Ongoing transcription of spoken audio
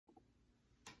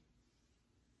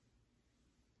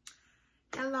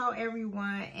Hello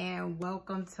everyone and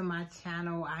welcome to my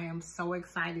channel. I am so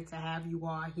excited to have you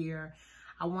all here.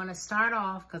 I want to start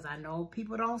off because I know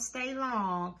people don't stay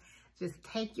long. Just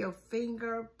take your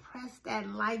finger, press that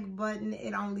like button.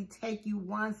 It only take you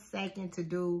 1 second to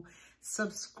do.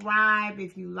 Subscribe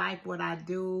if you like what I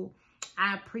do.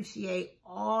 I appreciate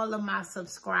all of my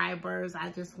subscribers. I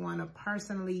just want to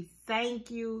personally thank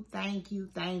you.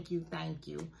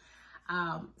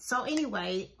 So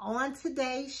anyway, on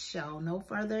today's show, no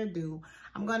further ado,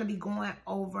 I'm going to be going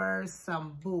over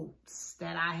some boots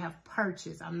that I have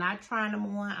purchased. I'm not trying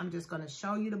them on. I'm just going to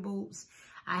show you the boots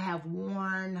I have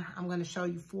worn. I'm going to show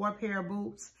you 4 pair of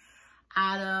boots.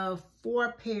 Out of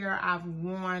 4 pair, I've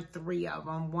worn 3 of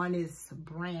them. One is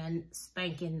brand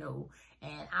spanking new.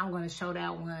 And I'm going to show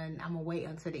that one. I'm going to wait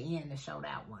until the end to show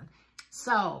that one.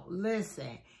 So,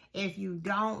 listen. If you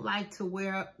don't like to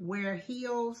wear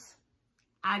heels,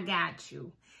 I got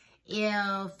you.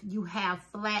 If you have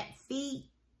flat feet,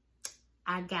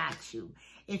 I got you.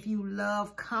 If you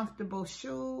love comfortable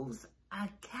shoes, I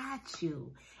got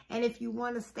you. And if you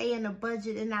want to stay in the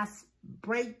budget and not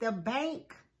break the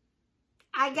bank,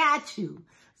 I got you.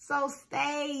 So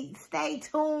stay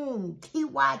tuned. Keep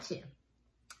watching.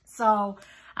 So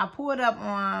I pulled up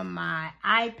on my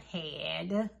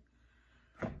iPad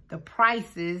the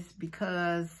prices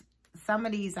because some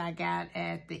of these I got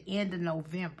at the end of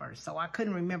November. So I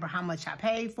couldn't remember how much I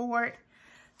paid for it.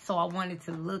 So I wanted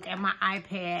to look at my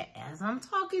iPad as I'm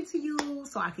talking to you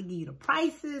so I could give you the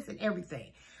prices and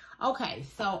everything. Okay,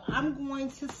 so I'm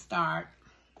going to start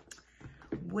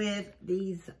with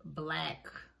these black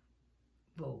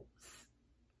boots.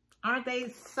 Aren't they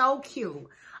so cute?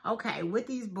 Okay, with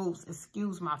these boots,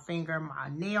 excuse my finger, my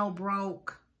nail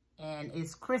broke. And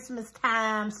it's Christmas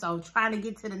time, so trying to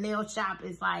get to the nail shop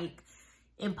is like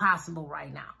impossible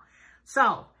right now.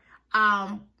 So,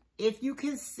 if you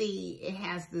can see, it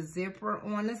has the zipper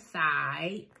on the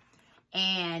side.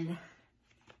 And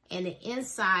the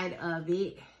inside of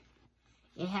it,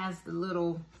 it has the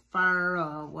little fur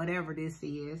or whatever this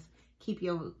is. Keep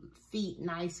your feet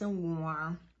nice and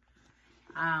warm.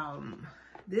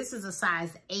 This is a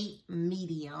size 8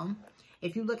 medium.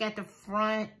 If you look at the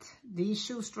front, these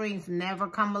shoestrings never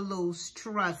come loose,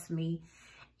 trust me.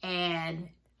 And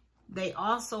they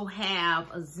also have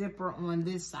a zipper on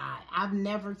this side. I've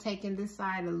never taken this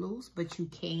side loose, but you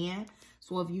can.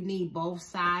 So if you need both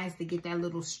sides to get that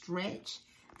little stretch,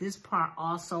 this part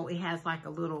also, it has like a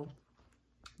little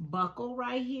buckle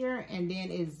right here, and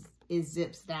then it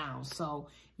zips down. So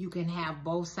you can have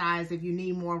both sides if you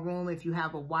need more room, if you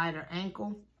have a wider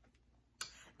ankle.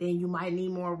 Then you might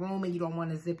need more room and you don't want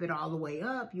to zip it all the way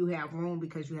up. You have room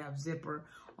because you have zipper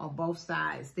on both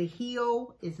sides. The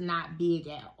heel is not big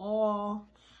at all.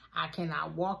 I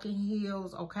cannot walk in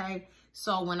heels, okay?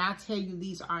 So when I tell you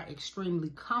these are extremely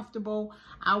comfortable,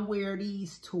 I wear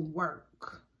these to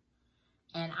work.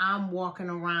 And I'm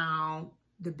walking around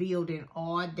the building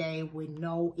all day with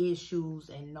no issues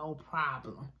and no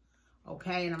problem.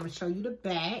 Okay, and I'm going to show you the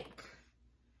back.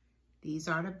 These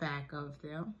are the back of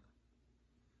them.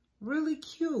 Really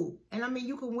cute. And I mean,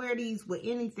 you can wear these with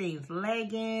anything.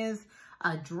 Leggings,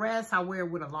 a dress. I wear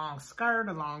it with a long skirt,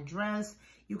 a long dress.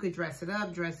 You could dress it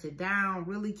up, dress it down.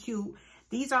 Really cute.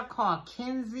 These are called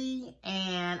Kensie,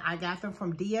 and I got them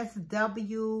from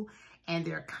DSW, and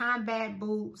they're combat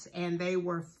boots, and they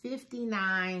were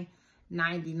 $59.99.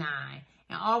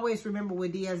 And always remember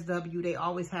with DSW, they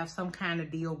always have some kind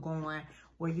of deal going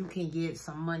where you can get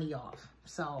some money off.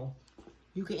 So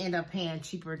you can end up paying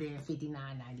cheaper than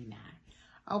 $59.99.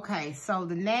 Okay, so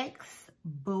the next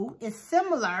boot is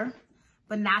similar,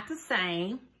 but not the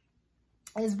same.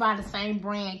 It's by the same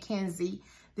brand, Kensie.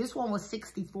 This one was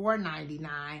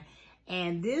 $64.99.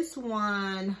 And this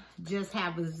one just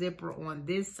have a zipper on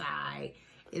this side.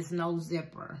 It's no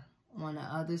zipper on the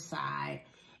other side.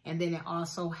 And then it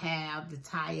also have the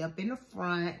tie up in the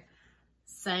front.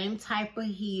 Same type of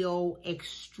heel,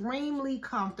 extremely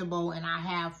comfortable, and I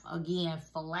have, again,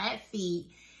 flat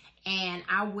feet, and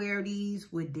I wear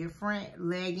these with different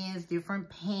leggings, different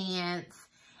pants,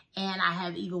 and I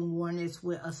have even worn this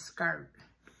with a skirt,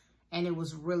 and it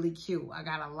was really cute. I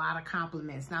got a lot of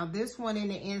compliments. Now, this one in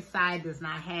the inside does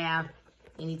not have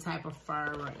any type of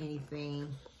fur or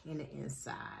anything in the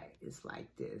inside. It's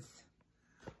like this.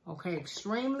 Okay,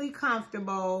 extremely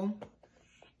comfortable.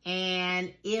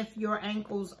 And if your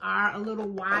ankles are a little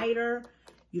wider,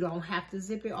 you don't have to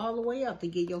zip it all the way up to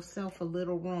give yourself a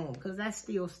little room, because that's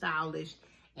still stylish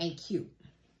and cute.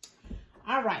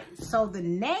 All right, so the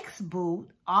next boot,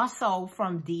 also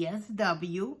from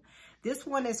DSW. This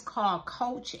one is called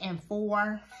Coach and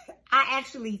 4. I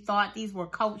actually thought these were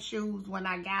Coach shoes when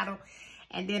I got them.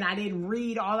 And then I didn't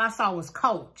read. All I saw was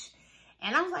Coach.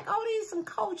 And I was like, oh, these some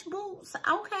Coach boots.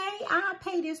 Okay, I'll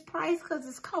pay this price because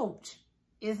it's Coach.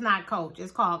 It's not Coach.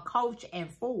 It's called Coach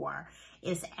and 4.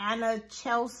 It's Anna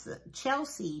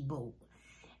Chelsea boot.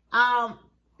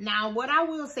 Now, what I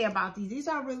will say about these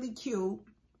are really cute,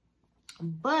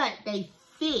 but they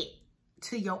fit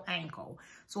to your ankle.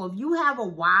 So if you have a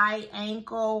wide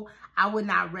ankle, I would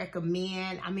not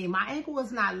recommend. I mean, my ankle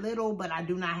is not little, but I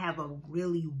do not have a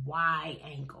really wide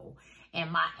ankle. And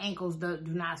my ankles do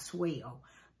not swell.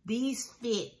 These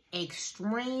fit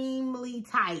extremely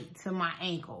tight to my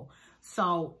ankle.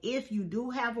 So if you do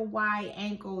have a wide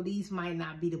ankle, these might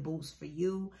not be the boots for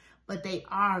you, but they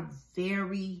are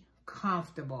very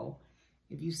comfortable.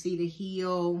 If you see the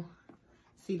heel,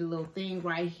 see the little thing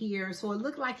right here. So it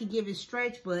looked like it gives it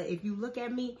stretch, but if you look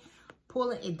at me, pull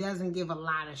it, it doesn't give a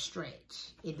lot of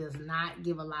stretch. It does not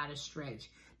give a lot of stretch.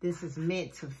 This is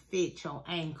meant to fit your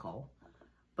ankle,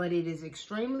 but it is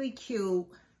extremely cute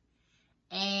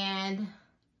and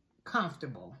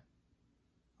comfortable.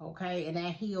 Okay, and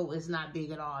that heel is not big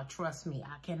at all. Trust me,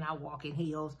 I cannot walk in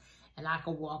heels, and I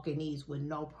can walk in these with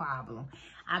no problem.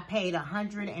 I paid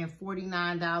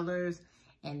 $149.99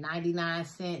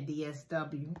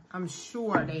 DSW. I'm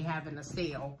sure they having a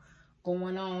sale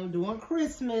going on during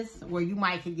Christmas where you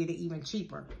might could get it even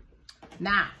cheaper.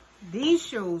 Now, these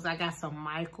shoes, I got some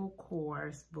Michael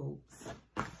Kors boots.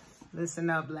 Listen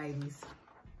up, ladies.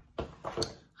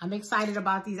 I'm excited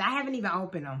about these. I haven't even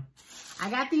opened them.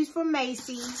 I got these from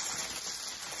Macy's.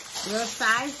 They're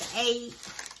size 8.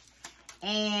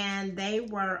 And they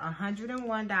were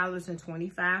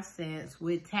 $101.25.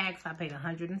 With tax, I paid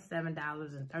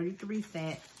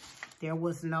 $107.33. There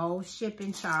was no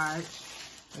shipping charge.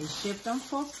 They shipped them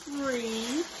for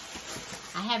free.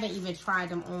 I haven't even tried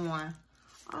them on.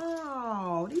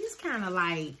 Oh, these kind of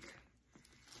like,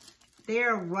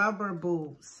 they're rubber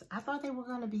boots. I thought they were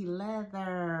going to be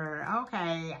leather.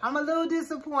 Okay, I'm a little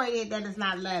disappointed that it's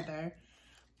not leather.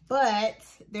 But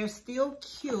they're still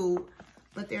cute,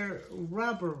 but they're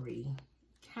rubbery.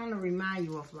 Kind of remind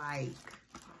you of like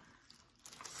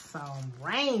some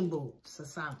rain boots or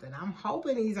something. I'm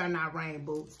hoping these are not rain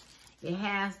boots. It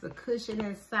has the cushion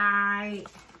inside.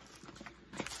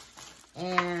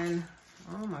 And,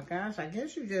 oh my gosh, I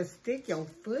guess you just stick your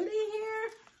foot in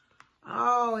here.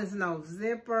 Oh, it's no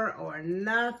zipper or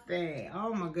nothing.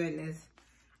 Oh my goodness.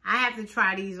 I have to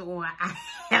try these on. I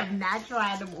have not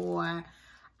tried them on.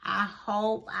 I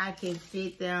hope I can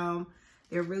fit them.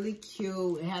 They're really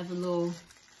cute. It has a little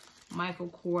Michael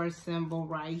Kors symbol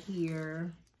right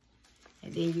here.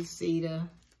 And then you see the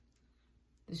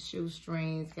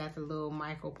shoestrings got the little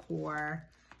Michael Kors.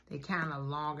 They kind of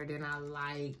longer than I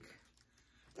like.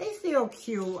 They still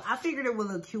cute. I figured it would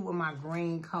look cute with my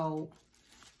green coat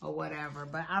or whatever.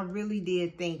 But I really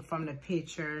did think from the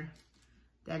picture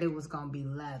that it was going to be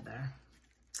leather.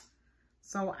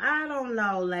 So I don't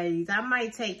know, ladies. I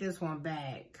might take this one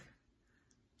back.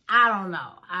 I don't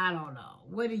know. I don't know.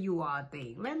 What do you all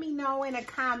think? Let me know in the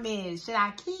comments. Should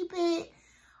I keep it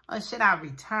or should I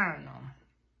return them?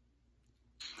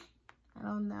 I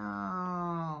don't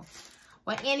know.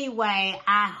 Well, anyway,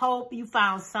 I hope you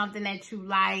found something that you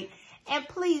like. And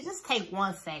please just take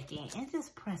 1 second and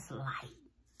just press like.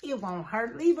 It won't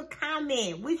hurt. Leave a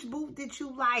comment. Which boot did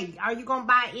you like? Are you going to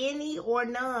buy any or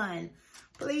none?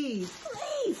 Please,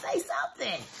 please say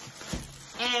something.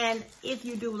 And if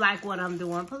you do like what I'm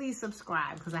doing, please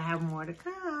subscribe because I have more to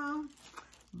come.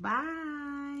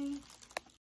 Bye.